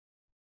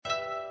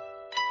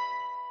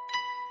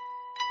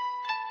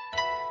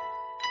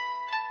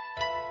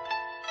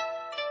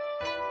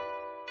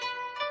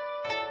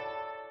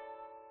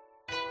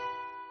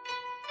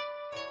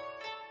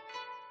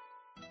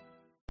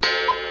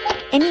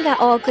エミが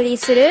お送り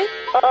する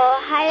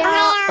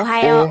おは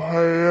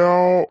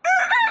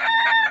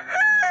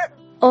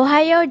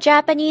ようジ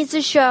ャパニー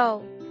ズショ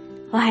ー。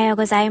おはよう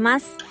ございま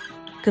す。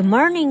 Good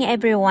morning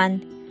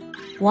everyone。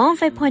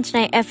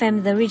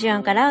 15.9FM The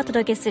Region からお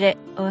届けする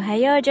おは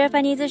ようジャ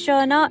パニーズショ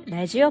ーの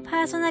ラジオ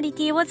パーソナリ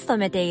ティを務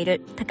めてい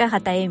る高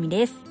畑恵美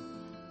です。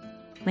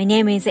 My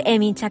name is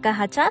Emi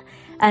Takahata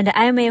and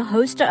I'm a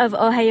host of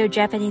Ohio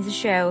Japanese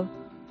Show。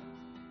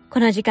こ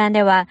の時間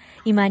では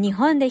今日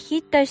本でヒ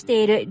ットし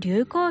ている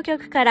流行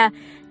曲から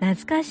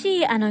懐かし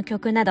いあの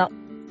曲など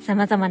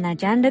様々な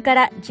ジャンルか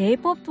ら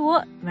J-POP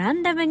をラ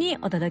ンダムに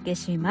お届け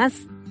しま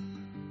す。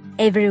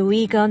 Every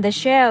week on the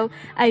show,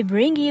 I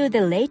bring you the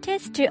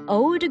latest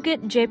old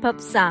good J-POP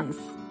songs。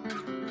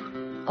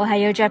 おは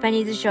ようジャパ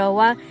ニーズショー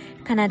は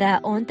カナダ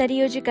オンタ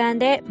リオ時間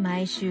で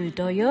毎週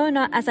土曜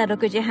の朝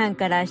6時半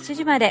から7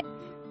時まで、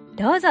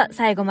どうぞ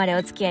最後まで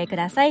お付き合いく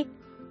ださい。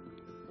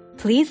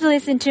Please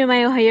listen to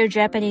my Ohio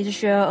Japanese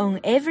show on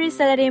every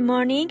Saturday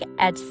morning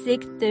at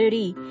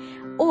 6:30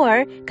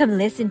 or come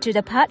listen to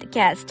the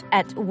podcast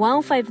at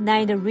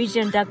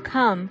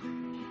 159theregion.com.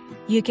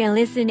 You can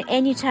listen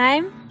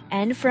anytime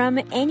and from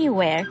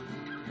anywhere.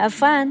 Have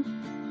fun!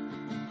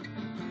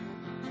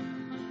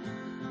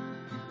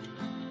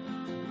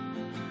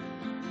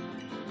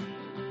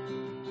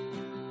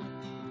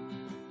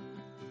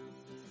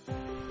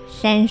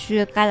 先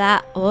週か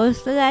らオー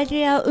ストラ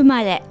リア生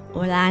まれ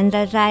オラン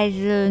ダ在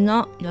住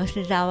の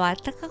吉澤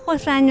貴子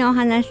さんにお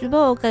話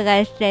をお伺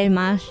いしてい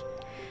ます。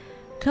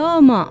今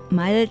日も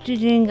マルチ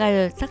リンガ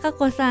ル貴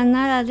子さん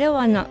ならで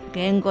はの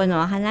言語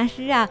のお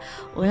話や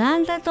オラ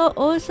ンダと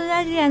オースト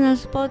ラリアの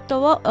スポッ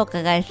トをお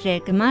伺いして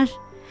いきます。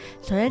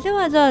それで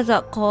はどう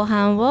ぞ後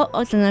半を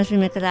お楽し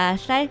みくだ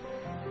さい。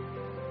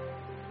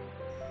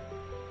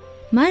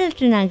マル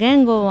チな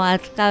言語を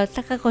扱う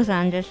貴子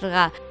さんです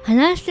が、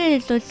話してい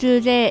る途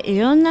中でい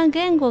ろんな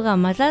言語が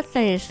混ざっ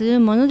たりする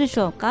ものでし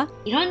ょうか？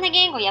いろんな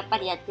言語やっぱ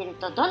りやってる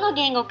とどの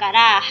言語か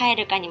ら入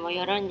るかにも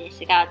よるんで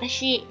すが、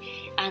私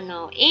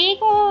英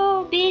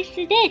語ベー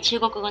スで中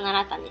国語を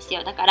習ったんです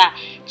よ。だから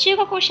中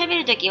国語を喋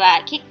るとき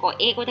は結構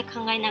英語で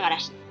考えながら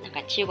なん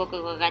か中国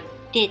語が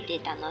出て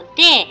たので、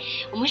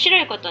面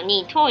白いこと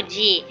に当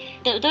時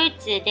ドイ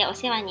ツでお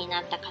世話に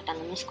なった方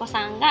の息子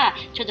さんが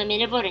ちょうどメ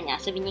ルボルンに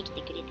遊びに来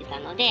てくれてた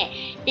ので、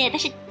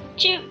私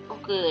中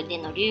国で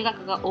の留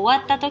学が終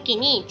わった時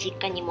に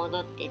実家に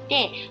戻って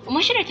て、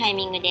面白いタイ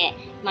ミングで、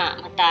ま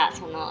た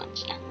その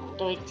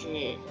ドイツ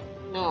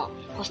の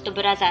ホスト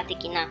ブラザー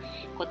的な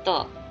こ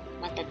とを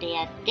また出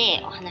会っ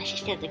てお話し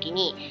してた時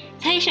に、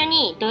最初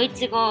にドイ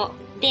ツ語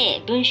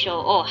で文章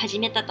を始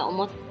めたと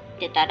思っ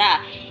てた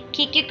ら、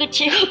結局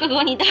中国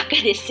語にどっか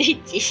でスイ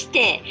ッチし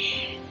て、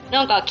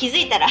なんか気づ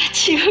いたら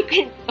中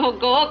国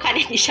語を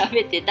彼に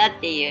喋ってたっ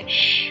ていう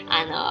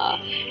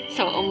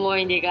そう思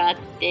い出があっ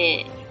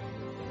て、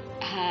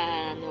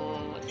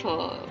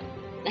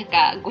なん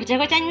かごちゃ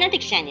ごちゃになって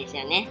きちゃうんです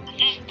よね。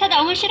た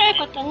だ面白い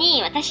こと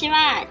に私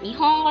は日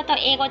本語と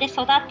英語で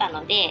育った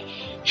ので、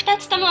2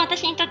つとも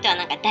私にとっては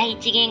なんか第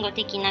一言語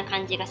的な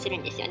感じがする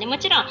んですよね。も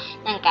ちろん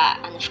なんか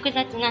複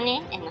雑な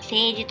ね、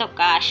政治と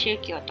か宗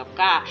教と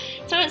か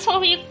そ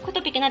ういう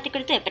トピックになってく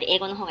るとやっぱり英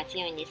語の方が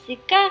強いんですが、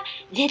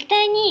絶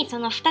対にそ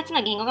の2つ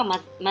の言語が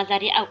混ざ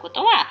り合うこ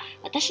とは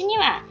私に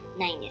は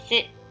ないんです。っ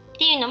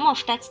ていうのも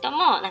2つと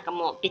もなんか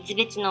もう別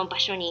々の場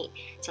所に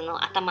そ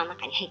の頭の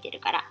中に入ってる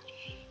から。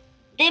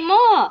でも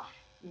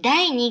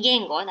第二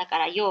言語だか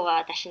ら、要は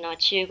私の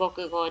中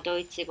国語、ド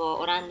イツ語、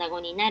オランダ語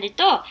になる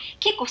と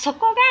結構そ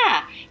こが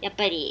やっ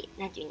ぱり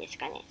なんていうんです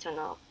かね、そ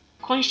の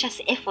コンシャ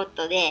スエフォッ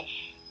トで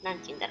なん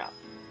ていうんだろう、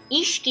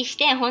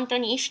本当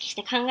に意識し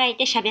て考え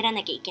て喋ら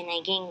なきゃいけな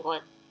い言語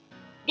で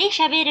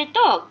喋る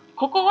と、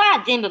ここ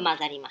は全部混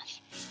ざりま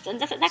す。だ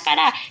か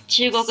ら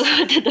中国語と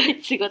ドイ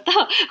ツ語と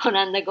オ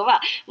ランダ語は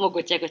もう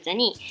ごちゃごちゃ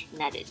に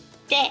なるっ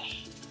て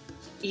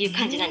いう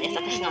感じなんです、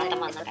私の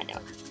頭の中で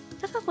は。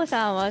貴子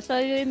さんはそ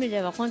ういう意味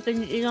では本当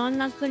にいろん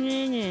な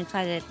国に行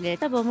かれて、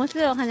多分面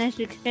白いお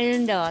話聞ける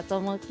んだわと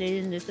思ってい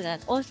るんですが、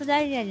オースト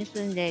ラリアに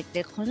住んでい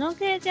て、この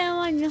経験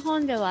は日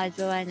本では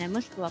味わえない、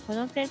もしくはこ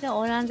の経験は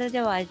オランダで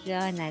は味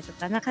わえないと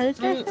か、カル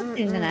チャーショッ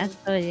キングなス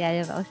トーリーあ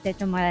れば教え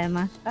てもらえ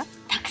ますか？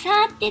たく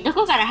さんあってど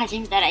こから始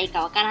めたらいい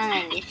かわからな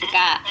いんです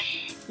が、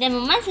で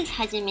もまず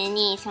はじめ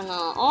にそ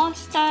の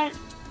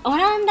オ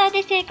ランダ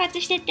で生活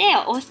してて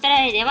オースト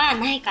ラリアでは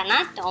ないか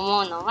なって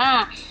思うの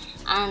は、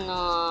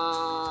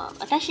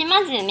私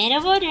まずメル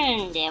ボ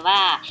ルンで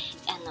は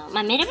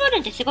メルボル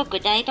ンってすご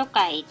く大都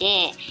会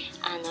で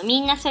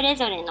みんなそれ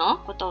ぞれの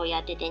ことを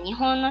やってて、日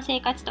本の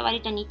生活と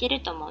割と似て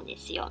ると思うんで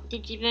すよ。で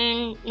自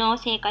分の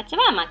生活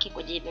は結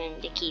構自分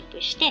でキープ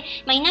して、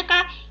田舎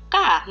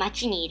か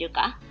町にいる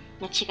か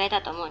の違い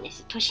だと思うんで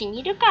す。都市に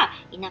いるか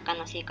田舎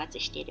の生活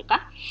している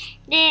か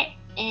で、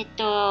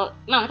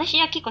私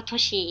は結構都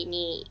市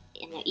に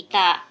い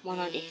たも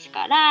のです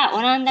から、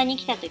オランダに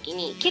来た時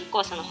に結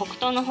構その北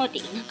東の方って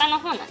田舎の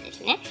方なんで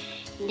すね。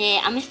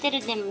で、アムステ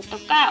ルダムと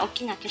か大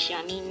きな都市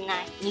はみんな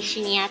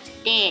西にあっ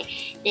て、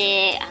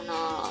で、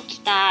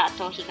北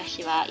と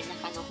東は田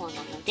舎の方な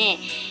ので、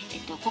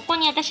ここ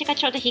に私が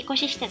ちょうど引っ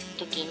越しした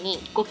時に、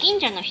ご近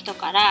所の人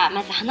から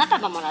まず花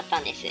束もらった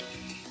んです。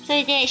そ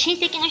れで親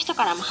戚の人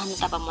からも花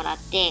束もらっ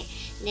て、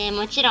で、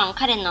もちろん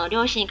彼の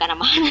両親から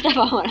も花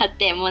束もらっ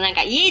て、もうなん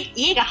か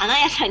家が花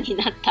屋さんに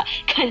なった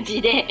感じ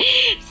で、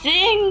す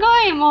んご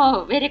い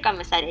もうウェルカ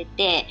ムされ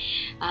て、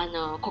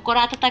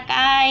心温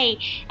かい、ウ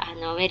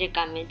ェル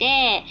カム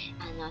で、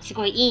す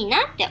ごいいい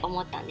なって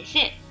思ったんです。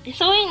で、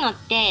そういうのっ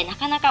てな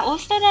かなかオー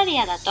ストラリ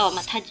アだと、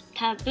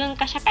多文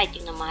化社会って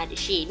いうのもある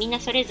し、みんな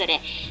それぞれ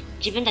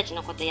自分たち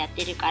のことやっ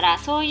てるから、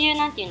そういう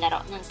なんて言うんだ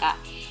ろう、なんか、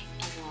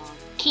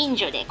近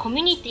所でコ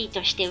ミュニティ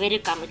としてウェル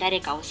カム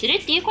誰かをする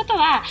っていうこと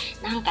は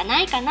なんか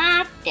ないか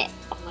なって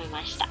思い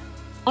ました。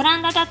オラ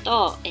ンダだ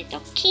と、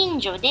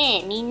近所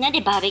でみんなで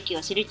バーベキュ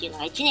ーをするっていうの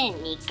が1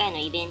年に1回の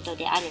イベント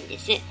であるんで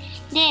す。で、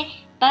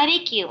バー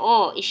ベキュー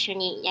を一緒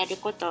にやる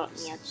こと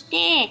によっ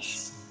て、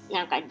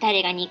なんか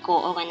誰が肉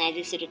をオーガナ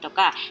イズすると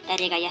か、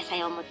誰が野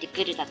菜を持って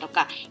くるだと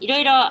か、いろ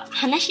いろ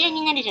話し合い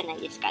になるじゃない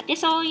ですか。で、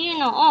そういう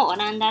のをオ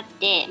ランダっ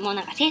てもう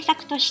なんか政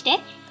策として、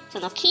そ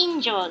の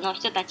近所の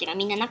人たちが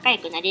みんな仲良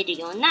くなれる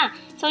ような、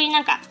そういうな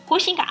んか方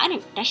針がある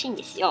らしいん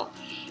ですよ。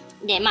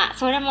で、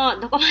それも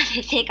どこま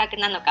で正確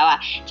なのかは、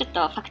ちょっ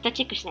とファクト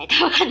チェックしない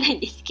とわかんないん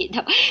ですけ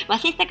ど、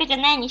政策じゃ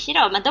ないにし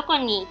ろ、どこ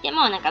にいて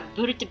もなんか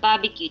ブルトバ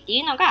ーベキューって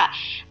いうのが、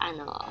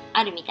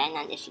あるみたい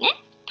なんですね。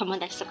友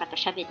達とかと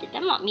喋って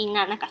ても、みん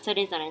ななんかそ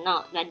れぞれ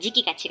の時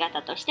期が違っ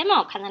たとして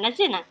も、必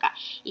ずなんか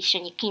一緒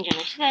に近所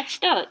の人たち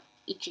と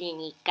1年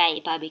に1回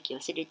バーベキュー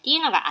をするってい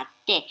うのがあっ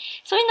て、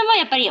そういうのも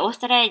やっぱりオース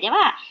トラリアで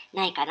は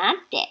ないかなっ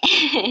て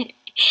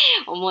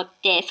思っ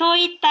て、そう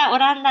いったオ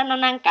ランダの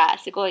なんか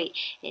すごい、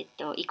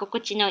居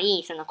心地のい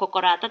いその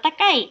心温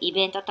かいイ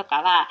ベントと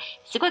かは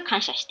すごい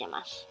感謝して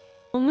ます。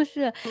面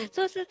白い。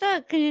そうする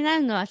と気にな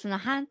るのは、その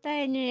反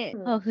対に、不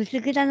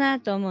思議だな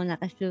と思うなん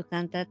か習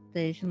慣だっ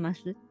たりしま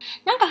す？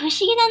なんか不思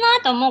議だ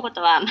なと思うこ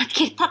とは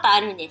多々あ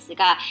るんです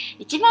が、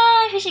一番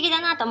不思議だ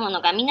なと思う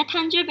のが、みんな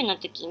誕生日の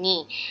時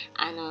に、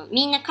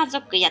みんな家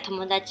族や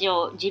友達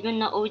を自分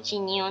のお家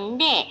に呼ん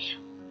で、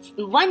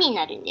輪に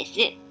なるんです。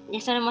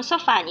で、それもソ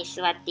ファーに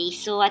座って椅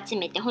子を集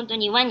めて、本当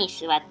に輪に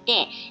座っ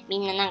て、み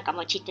んななんか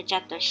もうチットチャ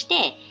ットし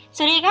て、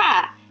それ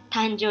が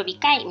誕生日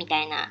会み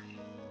たいな、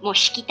もう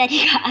しきた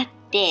りがあっ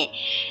て、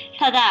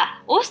た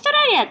だ、オースト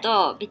ラリア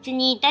と別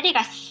に誰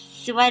が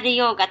座る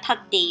ようが立っ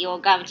ていよ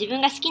うが自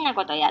分が好きな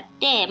ことをやっ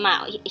て、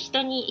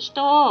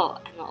人を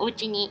お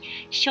家に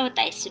招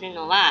待する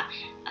のは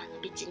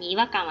別に違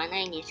和感はな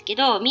いんですけ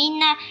ど、みん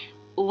な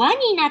輪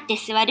になって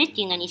座るっ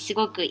ていうのにす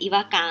ごく違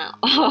和感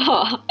を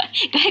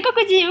外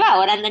国人は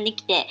オランダに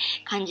来て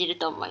感じる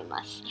と思い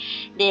ます。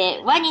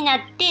で、輪になっ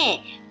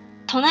て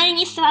隣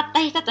に座った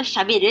人と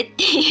喋るっ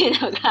てい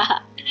うの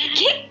が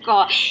結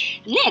構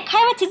ね、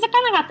会話続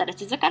かなかったら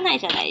続かない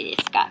じゃないで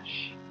すか。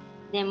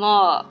で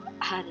も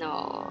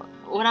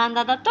オラン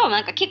ダだと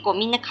なんか結構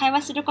みんな会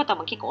話すること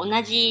も結構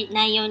同じ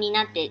内容に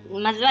なって、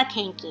まずは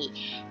天気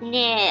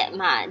で、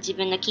自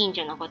分の近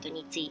所のこと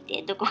につい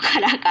て、どこか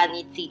らか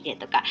について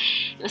とか、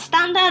ス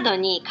タンダード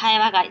に会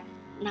話が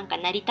なんか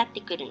成り立っ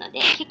てくるので、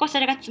結構そ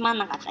れがつまん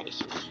なかったり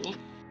しますね。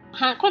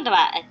今度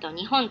は、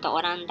日本と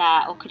オラン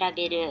ダを比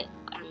べる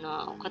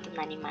ことに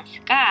なりま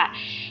すが、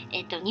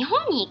日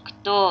本に行く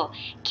と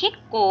結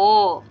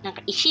構なん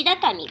か石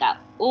畳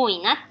が多い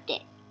なっ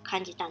て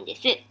感じたんで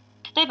す。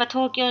例えば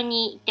東京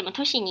に行っても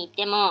都市に行っ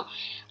ても、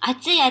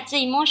暑い暑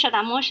い猛暑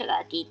だ猛暑だ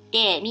って言っ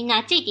て、みんな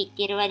暑いって言っ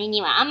てる割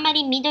にはあんま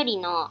り緑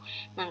の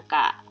なん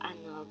か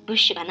ブッ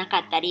シュがなか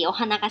ったり、お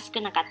花が少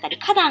なかったり、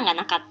花壇が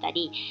なかった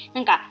り、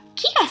なんか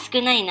木が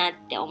少ないなっ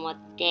て思っ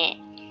て、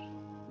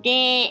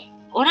で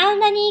オラン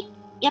ダに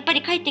やっぱ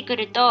り帰ってく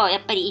ると、や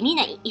っぱりみん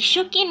な一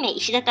生懸命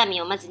石畳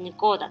をまず抜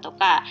こうだと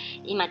か、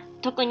今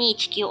特に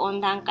地球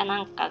温暖化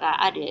なんか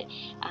がある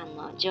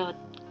状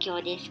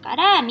況ですか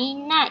ら、み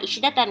んな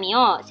石畳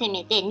をせ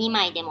めて2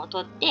枚でも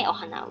取ってお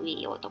花を植え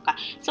ようとか、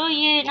そう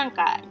いうなん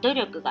か努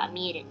力が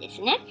見えるんで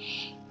すね。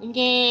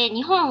で、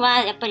日本は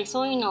やっぱり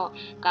そういうの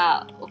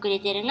が遅れ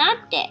てるな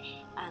って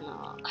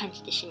感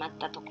じてしまっ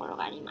たところ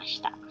がありま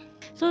した。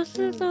そう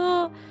する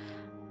と、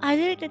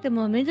歩いてて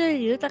も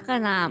緑豊か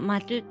な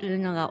街という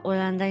のがオ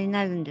ランダに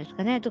なるんです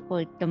かね、ど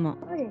こ行っても。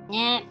そうです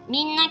ね。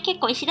みんな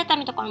結構石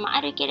畳とかもあ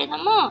るけれど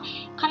も、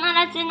必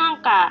ずな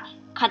んか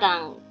花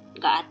壇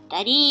があっ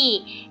た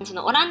り、そ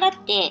のオランダっ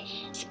て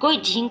すご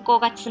い人口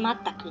が詰ま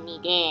った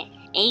国で、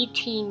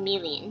18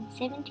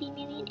 million、17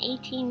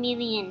 million、18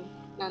 million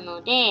な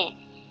ので、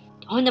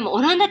でもオ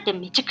ランダって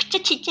めちゃくち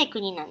ゃちっちゃい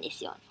国なんで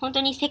すよ。本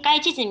当に世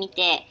界地図見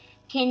て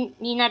点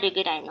になる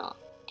ぐらいの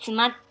詰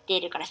まって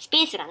るからスペ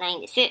ースがない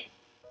んです。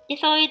で、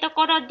そういうと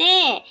ころで、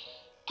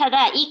た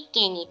だ一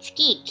軒につ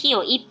き木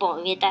を一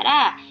本植えた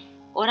ら、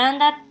オラン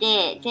ダっ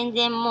て全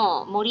然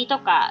もう森と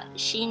か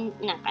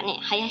なんかね、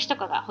林と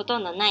かがほと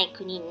んどない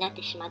国になっ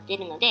てしまってい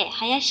るので、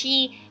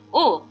林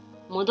を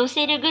戻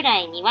せるぐら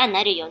いには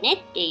なるよね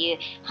っていう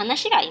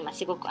話が今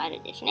すごくあ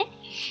るんですね。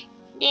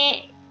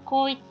で、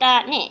こういっ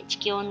たね、地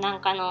球温暖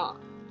化の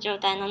状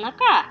態の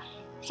中、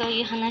そう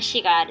いう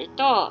話がある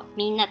と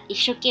みんな一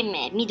生懸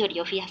命緑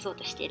を増やそう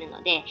としている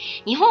ので、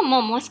日本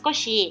ももう少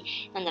し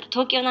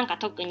東京なんか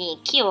特に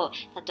木を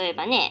例え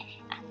ばね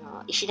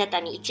石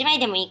畳1枚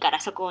でもいいから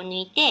そこを抜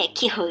いて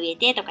木を植え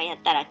てとかやっ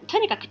たら、と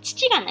にかく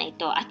土がない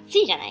と暑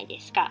いじゃないで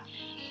すか、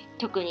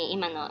特に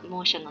今の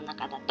猛暑の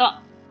中だと。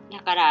だ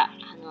から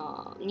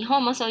日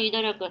本もそういう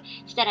努力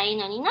したらいい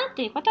のにな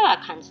ということは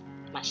感じ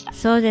ました。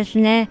そうです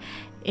ね。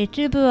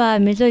一部は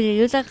緑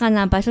豊か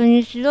な場所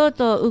にしよう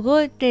と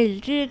動いてい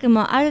る地域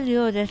もある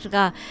ようです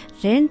が、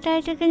全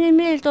体的に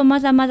見るとま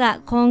だまだ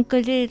コン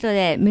クリート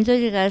で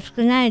緑が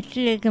少ない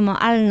地域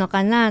もあるの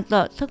かな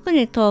と、特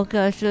に東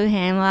京周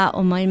辺は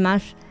思い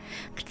ます。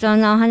貴重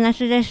なお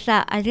話でし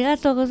た。ありが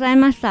とうござい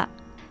ました。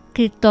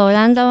きっとオ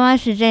ランダは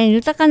自然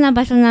豊かな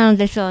場所なの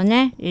でしょう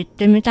ね。行っ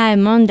てみたい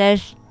もんで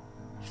す。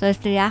そし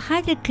てや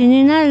はり気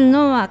になる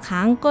のは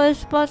観光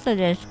スポット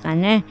ですか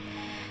ね。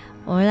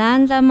オラ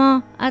ンダ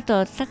も、あ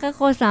と高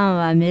子さん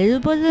はメル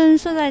ボルン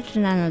育ち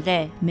なの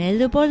で、メ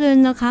ルボル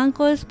ンの観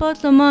光スポ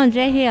ットも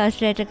ぜひ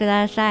教えてく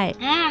ださい。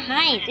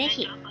はい、ぜ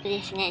ひ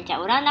ですね。じゃ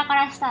あオランダか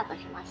らスタート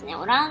しますね。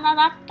オランダ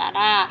だった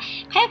ら、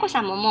かやこ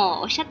さんもも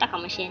うおっしゃったか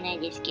もしれない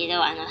ですけ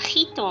ど、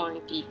ヒトンっ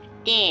て言っ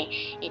て、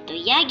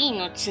ヤギ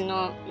の角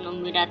の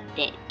村っ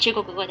て中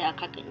国語では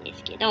書くんで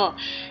すけど、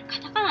カ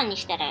タカナに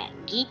したら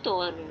ギ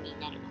トールに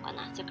なるのか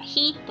な、それか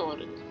ヒートー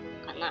ルになる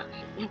のかな。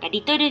なんか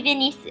リトルベ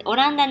ニス、オ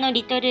ランダの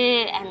リト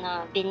ル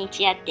ベニ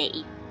チアって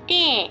言っ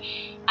て、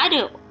あ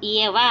る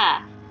家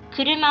は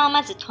車を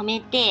まず止め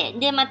て、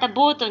でまた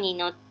ボートに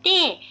乗っ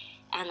て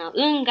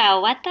運河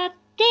を渡っ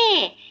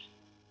て、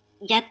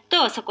やっ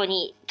とそこ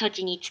に土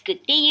地に着くっ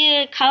て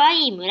いう可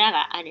愛い村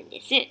があるん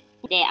です。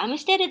で、アム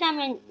ステルダ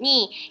ム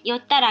に寄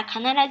ったら必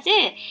ず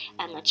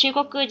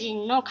中国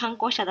人の観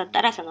光者だっ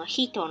たらその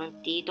ヒートンっ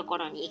ていうとこ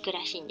ろに行く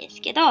らしいんで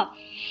すけど、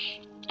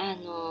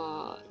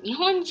日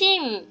本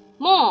人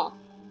も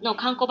の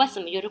観光バ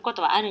スも寄るこ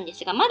とはあるんで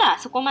すが、まだ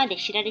そこまで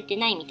知られて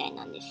ないみたい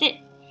なんです。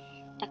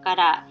だか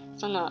ら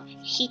その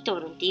ヒート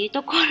ンっていう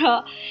ところ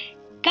が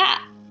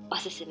お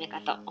すすめ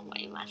かと思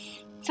いま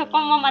す。そ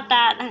こもま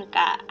た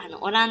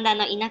オランダ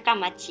の田舎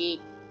町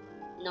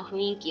の雰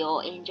囲気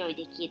をエンジョイ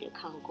できる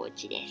観光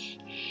地です。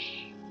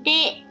で、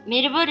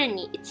メルボルン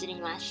に移り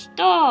ます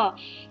と、や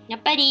っ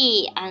ぱ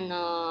り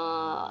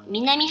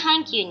南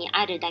半球に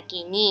あるだ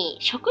けに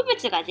植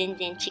物が全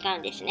然違う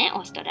んですね。オ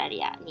ーストラ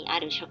リアにあ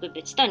る植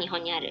物と日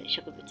本にある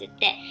植物っ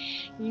て。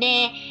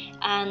で、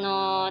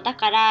だ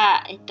か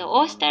ら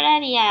オーストラ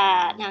リ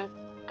アなん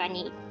か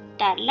に行っ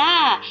た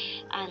ら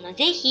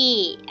ぜ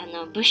ひ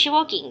ブッシュウ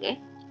ォーキング、よ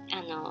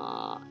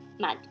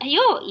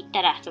う言っ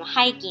たらその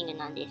ハイキング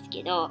なんです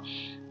けど、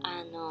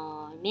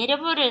メル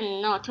ボル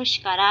ンの都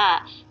市か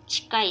ら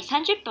近い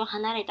30分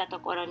離れたと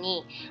ころ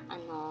に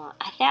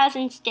A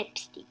Thousand Steps って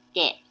言っ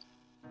て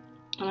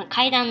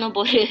階段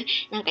登る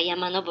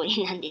山登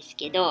りなんです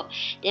けど、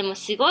でも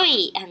すご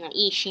いいい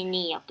森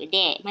林浴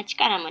で街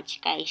からも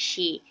近い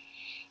し、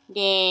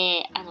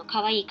で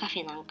可愛いカフ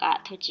ェなん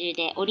か途中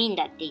でオリン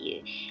ダってい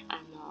う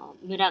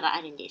村が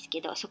あるんですけ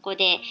ど、そこ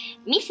で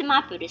ミス・マ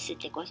ープルスっ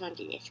てご存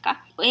知です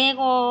か？英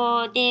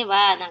語で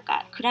は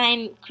クライ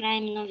ム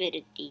ノベル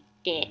って言っ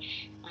て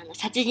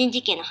殺人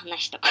事件の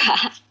話とか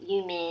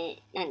有名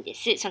なんで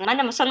す。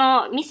でもそ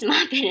のミス・マ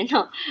ープル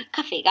の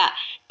カフェが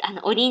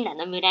オリンダ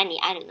の村に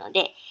あるの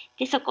で、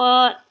そ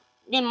こ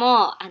で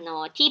も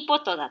ティーポ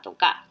ットだと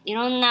かい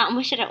ろんな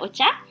面白いお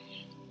茶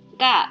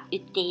が売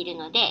っている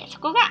ので、そ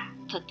こが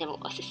とっても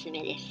おすす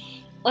めです。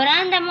オ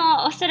ランダ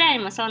もオーストラリ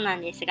アもそうな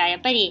んですが、や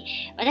っぱり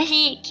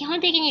私基本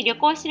的に旅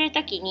行する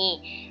とき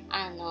に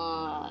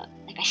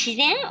自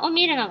然を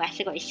見るのが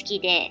すごい好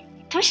きで、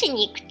都市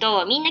に行く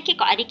とみんな結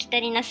構ありきた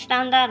りなス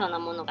タンダードな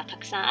ものがた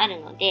くさんあ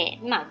るので、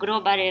グロ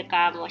ーバル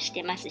化もし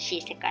てます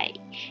し、世界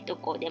ど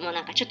こでも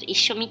ちょっと一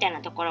緒みたいな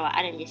ところは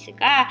あるんです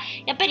が、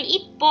やっぱり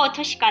一歩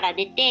都市から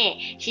出て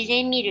自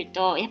然見る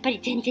とやっぱ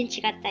り全然違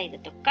ったりだ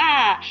と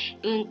か、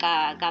文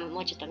化がも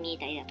うちょっと見え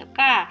たりだと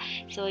か、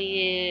そう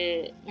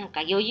いう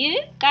余裕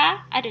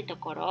があると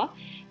ころ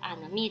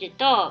見る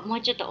とも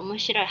うちょっと面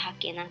白い発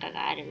見が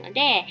あるの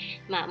で、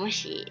も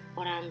し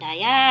オランダ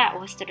や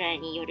オーストラリ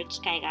アに寄る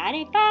機会があ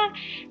れば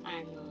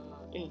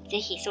ぜ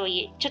ひそう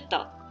いうちょっ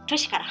と都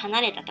市から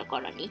離れたとこ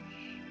ろに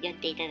寄っ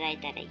ていただい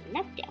たらいい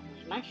なって思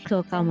います。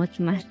共感を持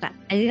ちました。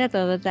ありが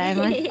とうござい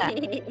ました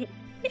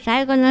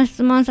最後の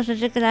質問させ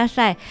てくだ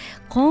さい。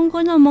今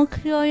後の目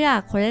標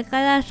やこれ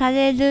からさ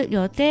れる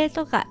予定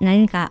とか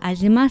何かあ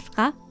ります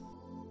か？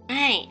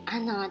はい、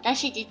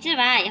私実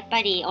はやっ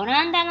ぱりオ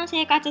ランダの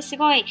生活す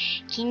ごい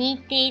気に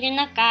入っている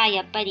中、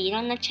やっぱりいろ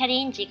んなチャ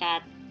レンジがあ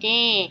っ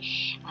て、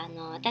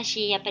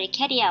私やっぱり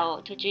キャリア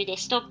を途中で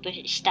ストップ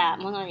した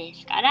もので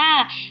すか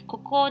ら、こ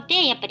こ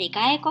でやっぱり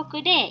異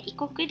国で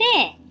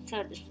そ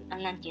うです、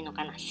なんていうの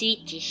かな、ス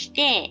イッチし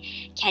て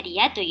キャリ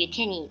アという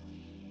手に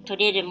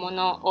取れるも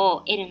の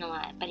を得るの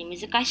はやっぱり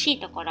難しい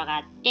ところがあ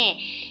って、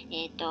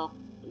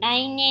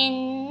来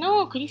年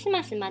のクリス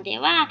マスまで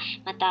は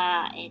ま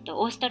た、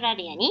オーストラ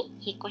リアに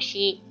引っ越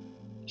し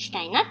し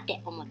たいなっ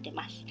て思って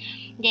ます。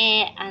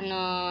で、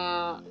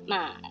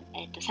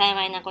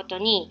幸いなこと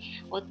に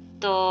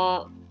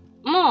夫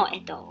も、オ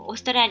ー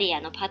ストラリ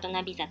アのパート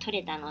ナービザ取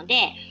れたの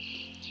で、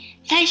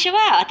最初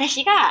は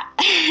私が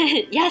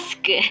安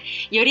く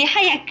より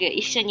早く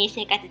一緒に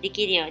生活で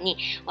きるように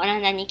オラ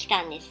ンダに来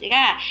たんです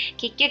が、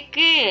結局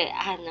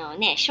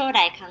将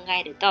来考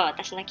えると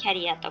私のキャ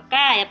リアと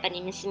かやっぱ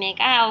り娘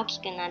が大き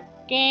くなっ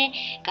て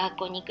学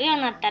校に行くよう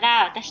になった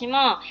ら、私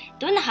も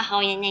どんな母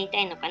親になり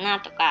たいのかな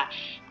とか、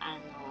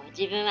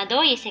自分はど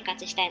ういう生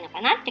活したいのか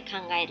なって考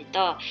えると、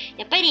や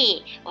っぱ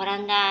りオラ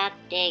ンダっ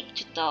て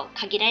ちょっと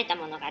限られた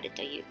ものがある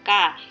という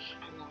か、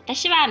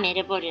私はメ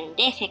ルボルン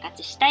で生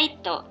活したい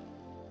と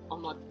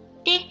思って、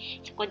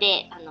そこ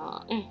で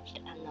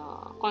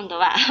今度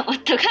は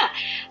夫が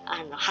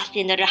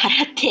$8,000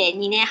払って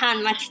2年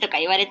半待ちとか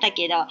言われた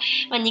けど、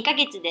2ヶ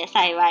月で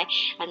幸い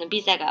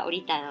ビザが下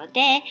りたの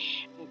で、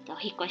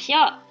引っ越しを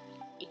1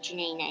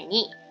年以内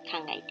に考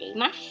えてい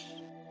ます。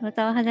ま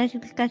たお話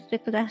聞かせて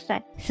くださ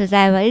い。取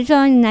材は以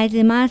上にな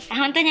ります。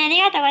本当にあり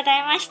がとうござ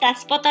いました。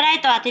スポットラ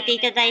イトを当ててい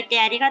ただい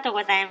てありがとう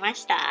ございま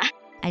した。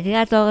あり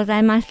がとうござ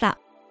いました。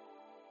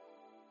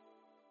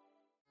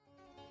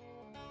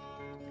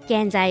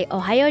現在、お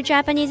はようジ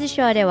ャパニーズ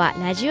ショーでは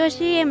ラジオ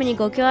CM に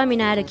ご興味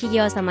のある企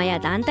業様や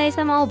団体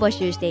様を募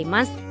集してい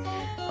ます。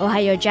お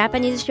はようジャパ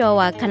ニーズショー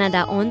はカナ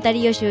ダ・オンタ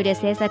リオ州で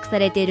制作さ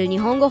れている日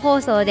本語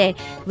放送で、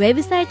ウェ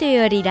ブサイト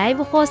よりライ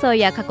ブ放送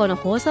や過去の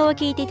放送を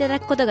聞いていただ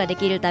くことがで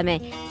きるた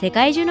め、世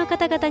界中の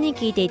方々に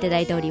聞いていただ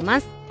いておりま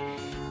す。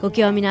ご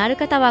興味のある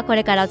方はこ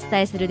れからお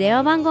伝えする電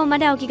話番号ま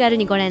でお気軽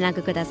にご連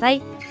絡くださ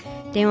い。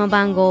電話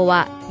番号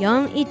は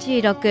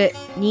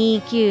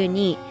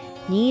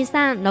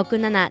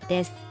 416-292-2367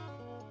 です。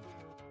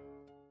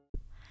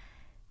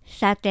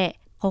さて、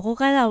ここ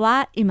から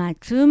は今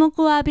注目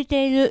を浴び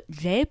ている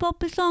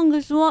J-POP ソン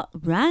グスを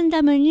ラン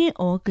ダムに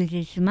お送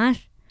りしま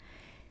す。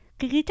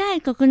聴きた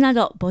い曲な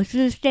ど募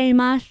集してい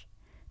ます。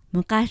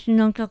昔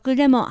の曲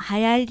でも流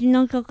行り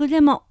の曲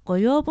でもご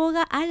要望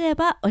があれ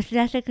ばお知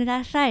らせく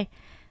ださい。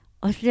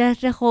お知ら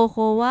せ方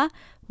法は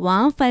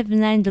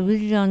159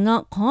 Division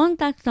のコン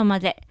タクトま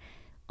で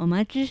お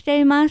待ちして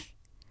います。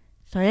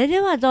それで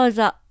はどう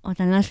ぞお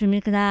楽し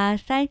みくだ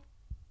さい。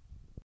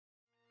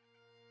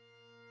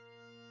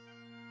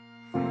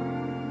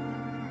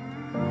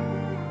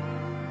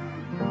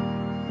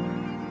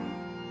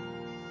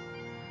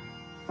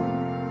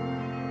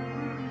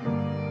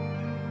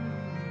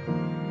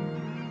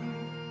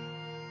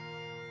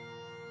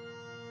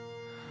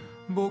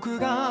僕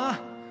が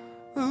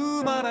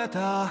生まれ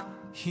た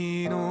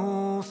日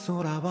の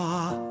空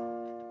は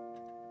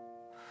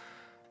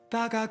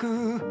高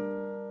く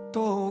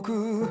遠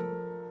く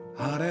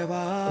晴れ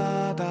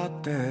渡っ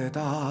て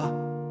た。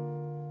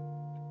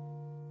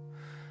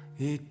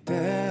行っ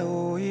て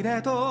おい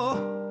でと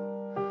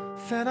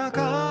背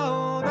中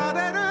を撫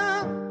でる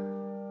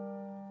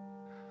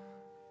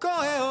声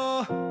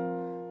を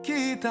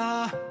聞い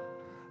た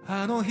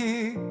あの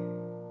日、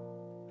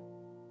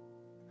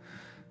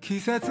季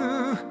節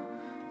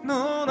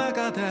の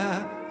中で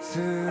す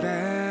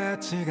れ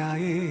違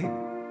い、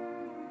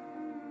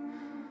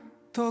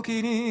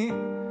時に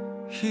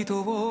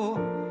人を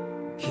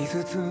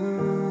傷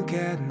つ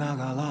けな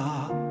が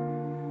ら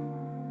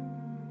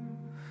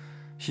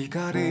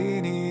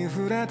光に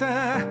触れて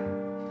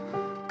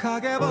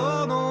影を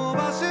伸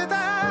ばして、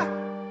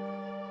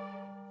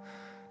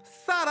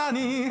さら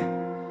に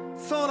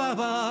空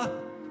は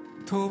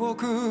遠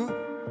く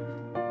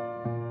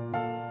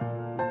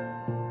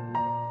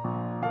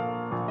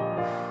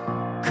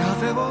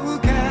風を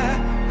受け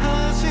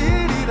走り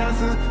出す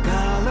瓦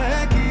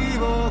礫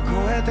を越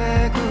えて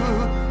く、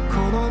こ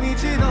の道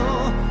の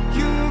行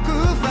く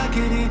先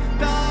に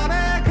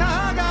誰か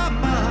が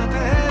待って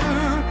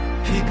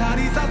る、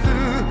光さす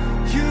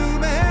夢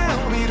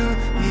を見る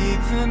い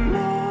つの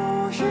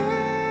日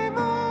も、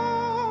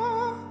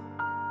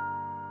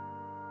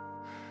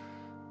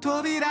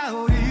扉を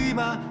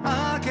今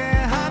開け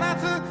放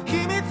つ秘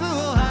密を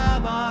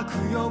暴く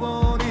よ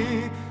うに、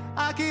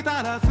飽き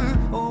足らず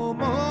思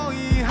い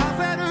馳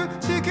せる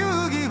地球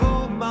儀を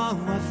回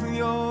す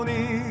ように、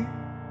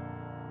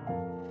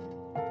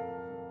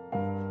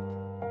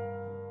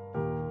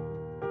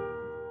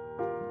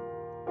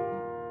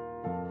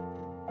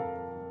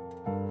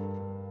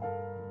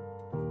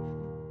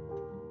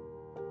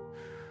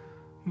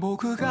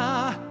僕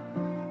が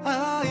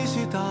愛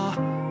した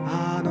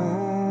あ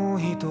の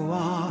人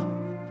は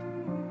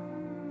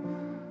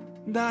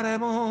誰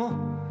も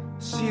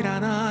知ら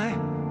ない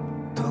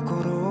と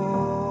こ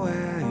ろへ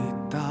行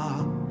った。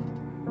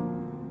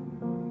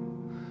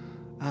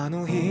あ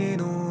の日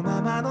の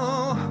まま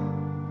の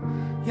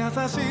優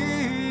し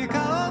い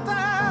顔で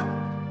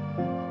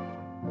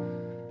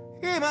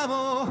今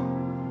も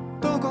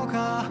どこ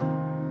か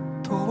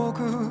遠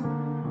く、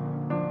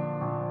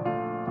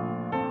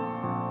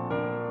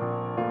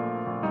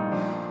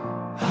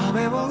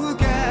雨を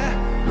受け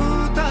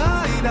歌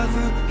い出す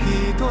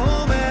人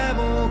目も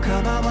構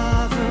わ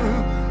ず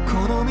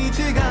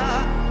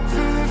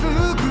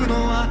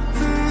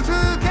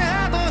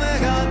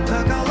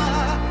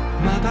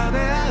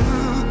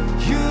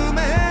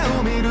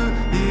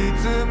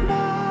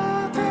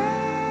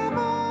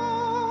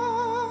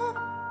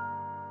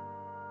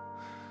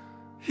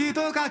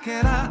のか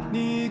けら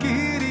握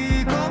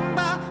り込ん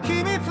だ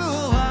秘密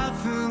を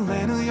忘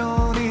れぬ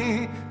よう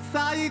に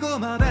最後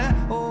まで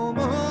思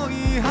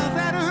い馳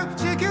せ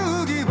る地球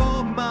儀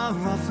を回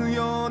す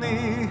よう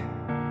に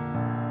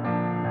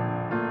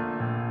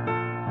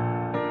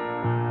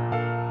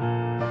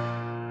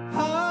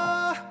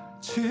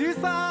小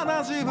さ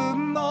な自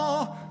分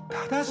の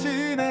正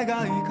しい願い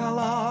か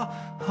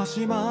ら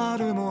始ま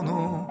るも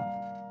の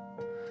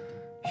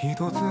一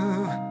つ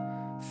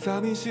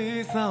寂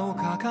しさを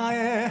抱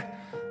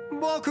え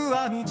僕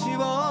は道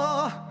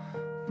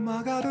を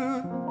曲がる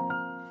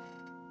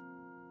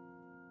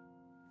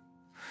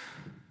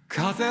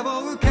風を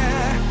受け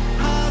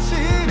走り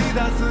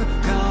出す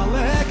瓦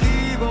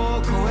礫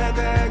を越え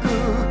てく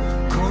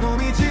この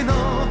道の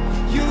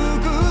行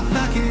く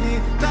先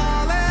に誰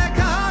か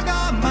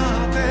が待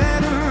って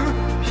る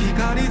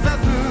光さ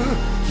す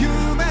夢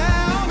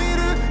を見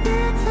るい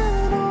つ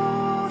の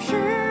日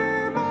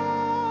も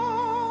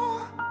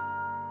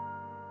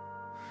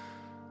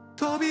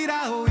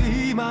扉を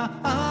今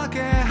開け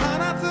放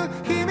つ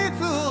秘密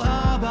を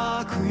暴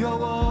く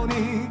よう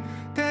に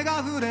手が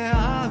触れ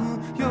合う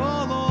喜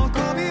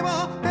びも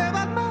手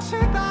放し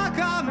た悲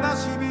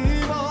しみ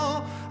も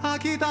飽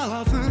き足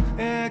らず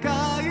描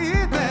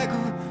いてく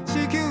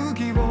地球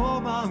儀を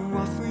回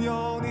す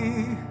ように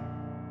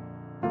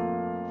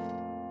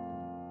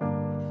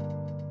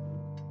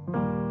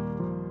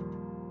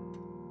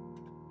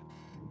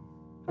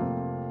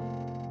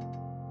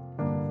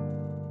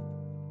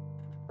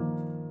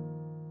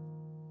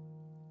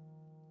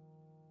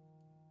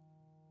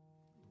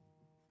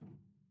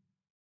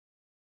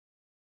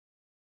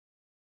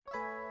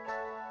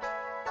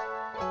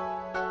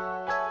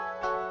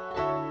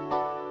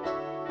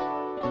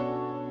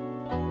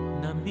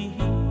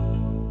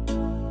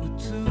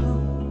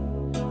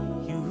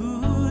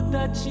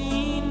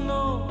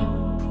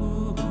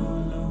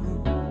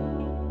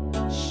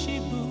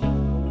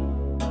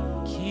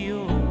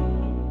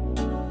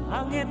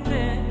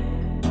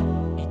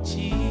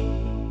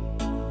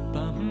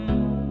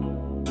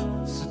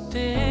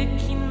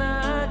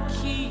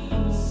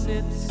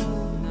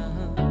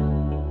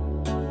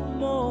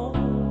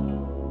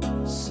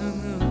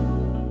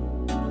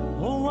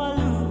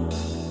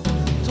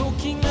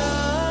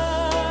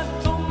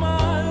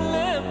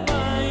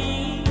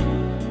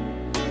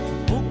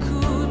僕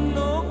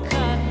の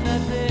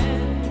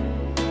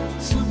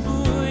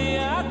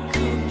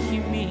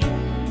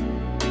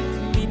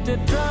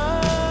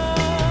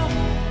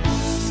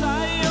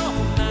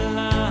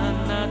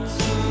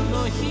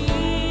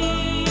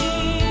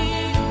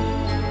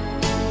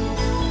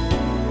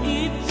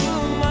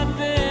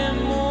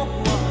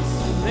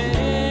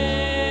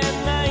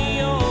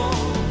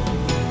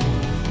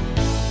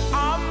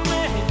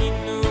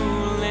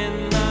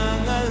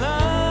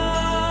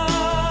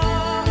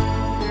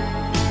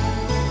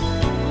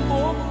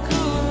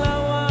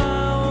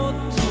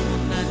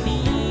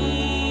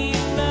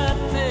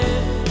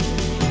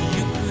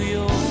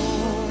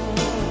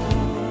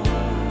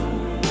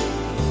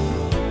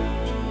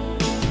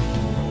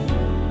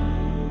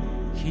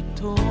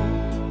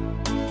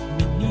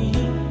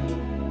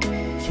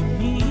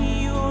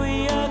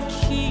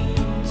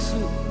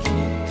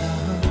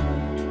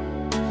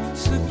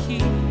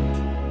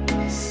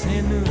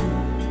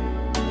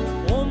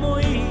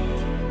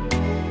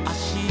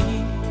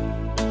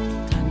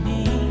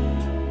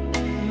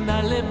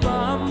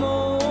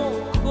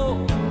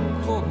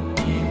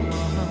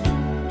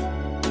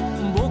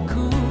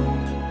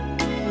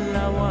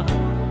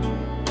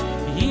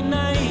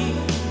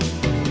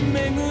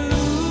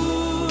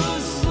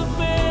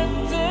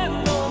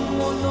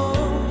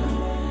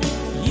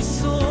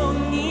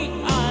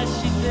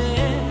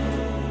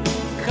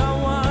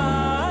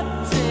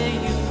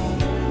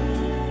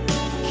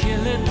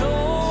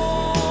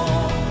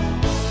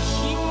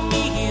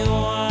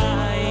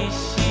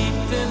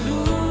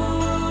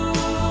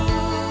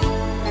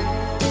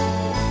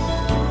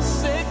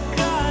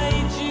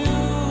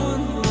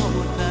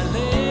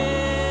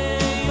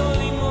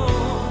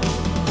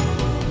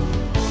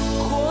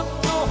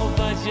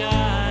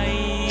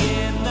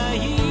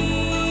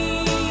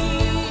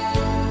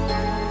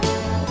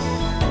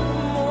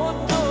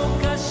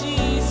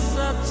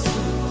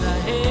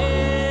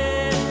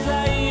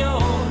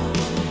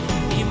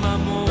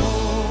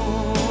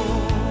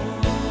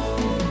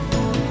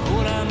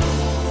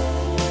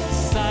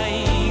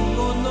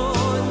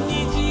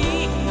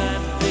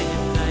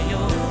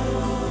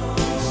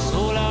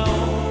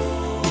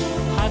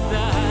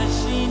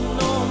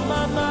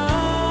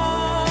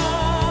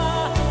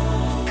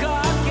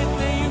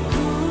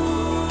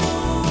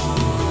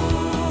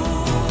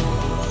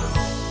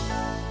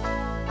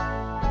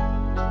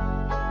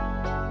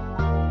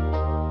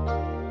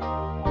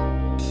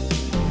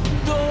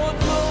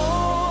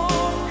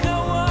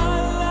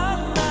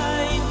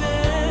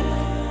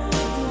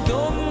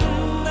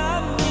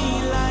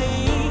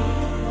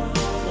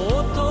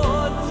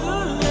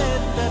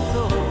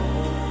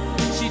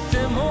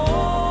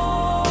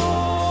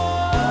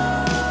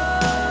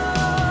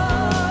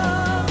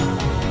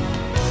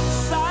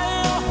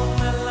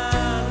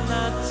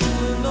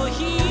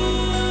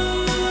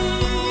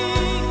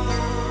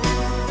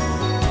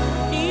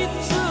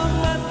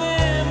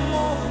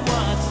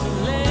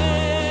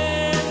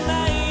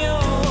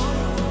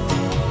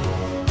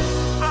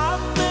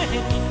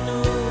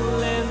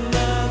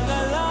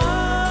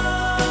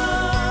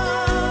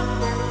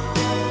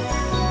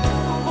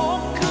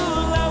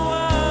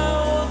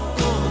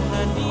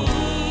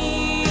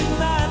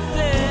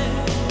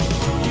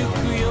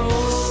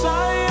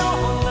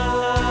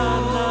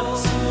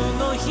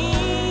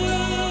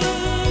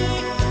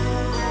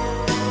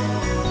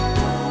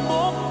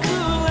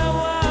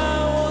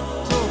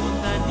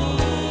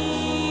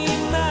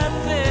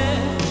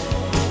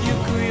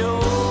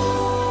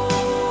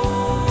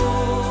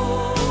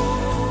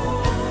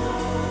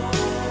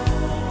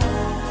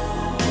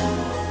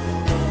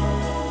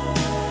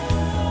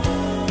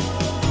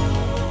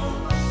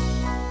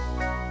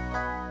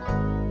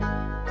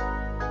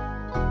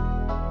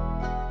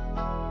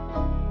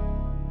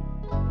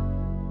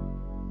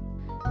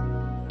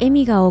エ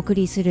ミがお送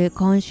りする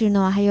今週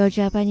のおはよう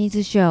ジャパニー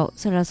ズショー、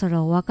そろそ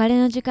ろお別れ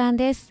の時間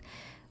です。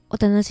お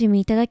楽し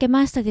みいただけ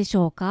ましたでし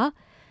ょうか？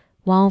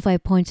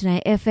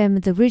 105.9FM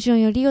The Region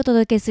よりお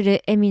届けす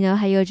るエミのお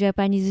はようジャ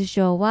パニーズ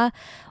ショーは、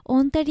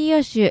オンタリ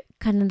オ州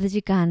カナダ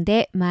時間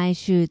で毎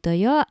週土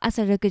曜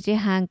朝6時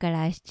半か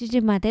ら7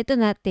時までと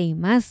なってい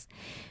ます。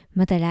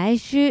また来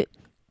週、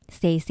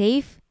Stay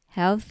safe,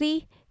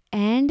 healthy,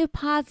 and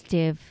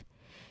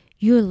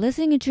positive.You're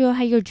listening to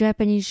Ohio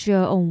Japanese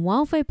Show on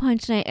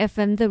 105.9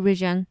 FM The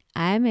Region.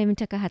 I'm Amy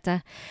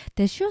Takahata.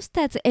 The show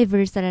starts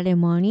every Saturday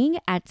morning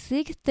at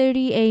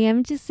 6:30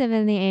 a.m. to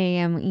 7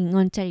 a.m. in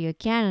Ontario,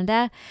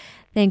 Canada.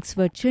 Thanks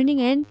for tuning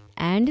in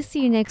and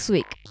see you next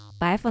week.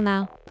 Bye for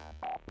now.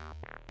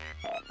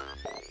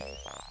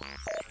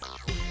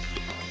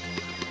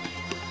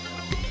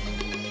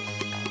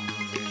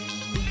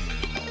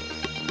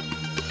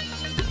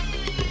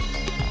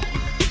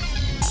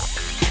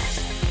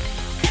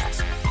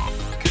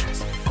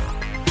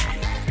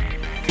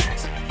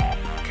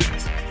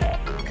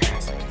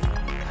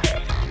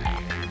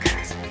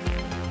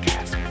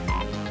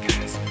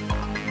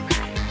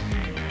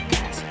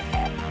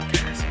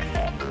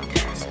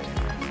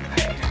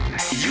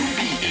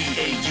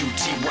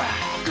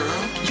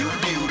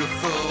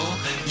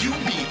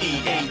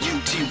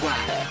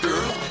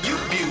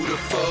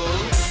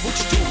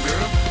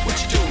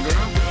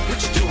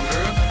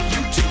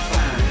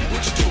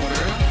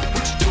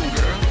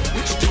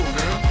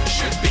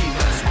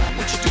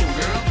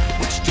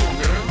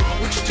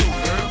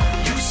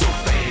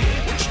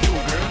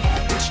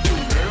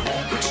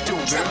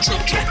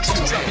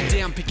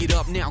 Pick it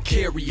up now,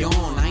 carry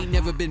on. I ain't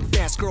never been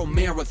fast, girl,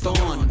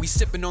 marathon. We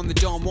sippin' on the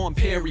Don Juan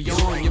Perry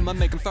on. You're my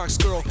Megan Fox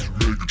girl,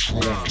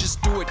 Megatron.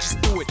 Just do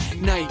it,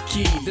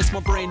 Nike. This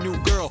my brand new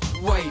girl,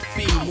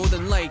 wifey. More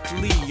than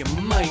likely, you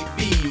might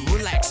be.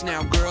 Relax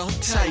now, girl,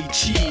 Tai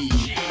Chi.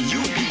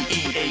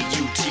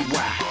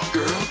 U-B-E-A-U-T-Y.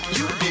 Girl,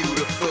 you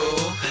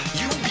beautiful.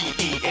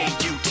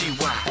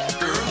 U-B-E-A-U-T-Y.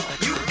 Girl,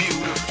 you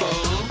beautiful.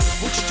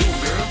 What you doing,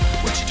 girl?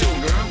 What you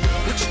doing, girl?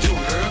 What you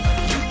doing, girl?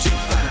 You too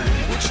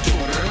fine. What you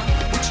doing, girl?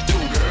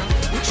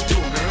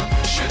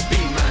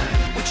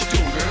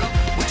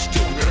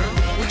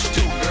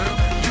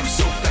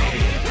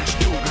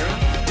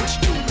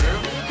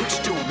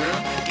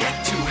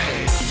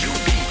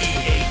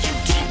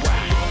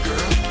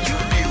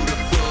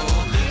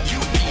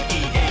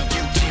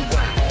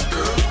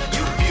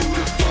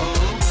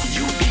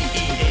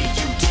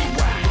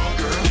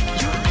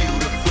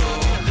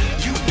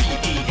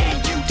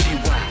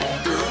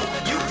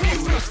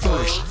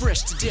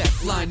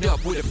 Death lined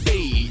up with a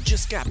fade.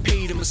 Just got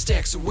paid and my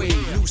stacks away.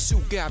 New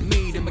suit got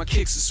made and my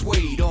kicks are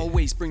suede.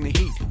 Always bring the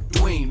heat,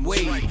 Dwayne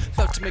Wade.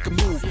 About to make a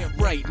move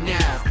right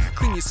now.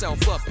 Clean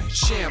yourself up,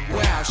 sham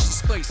wow. She's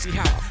spicy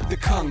hot, the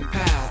kung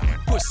pao.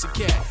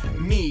 Pussycat,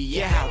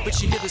 meow. Bet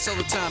you hear this all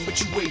the time,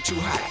 but you way too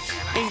hot.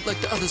 Ain't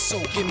like the others, so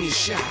give me a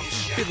shot.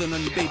 Feeling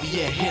on you, baby,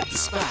 yeah, hit the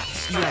spot.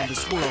 You on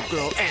this world,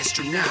 girl,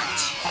 astronaut.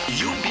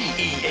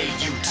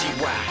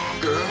 U-B-E-A-U-T-Y.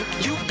 Girl,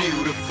 you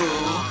beautiful.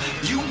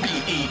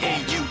 U-B-E-A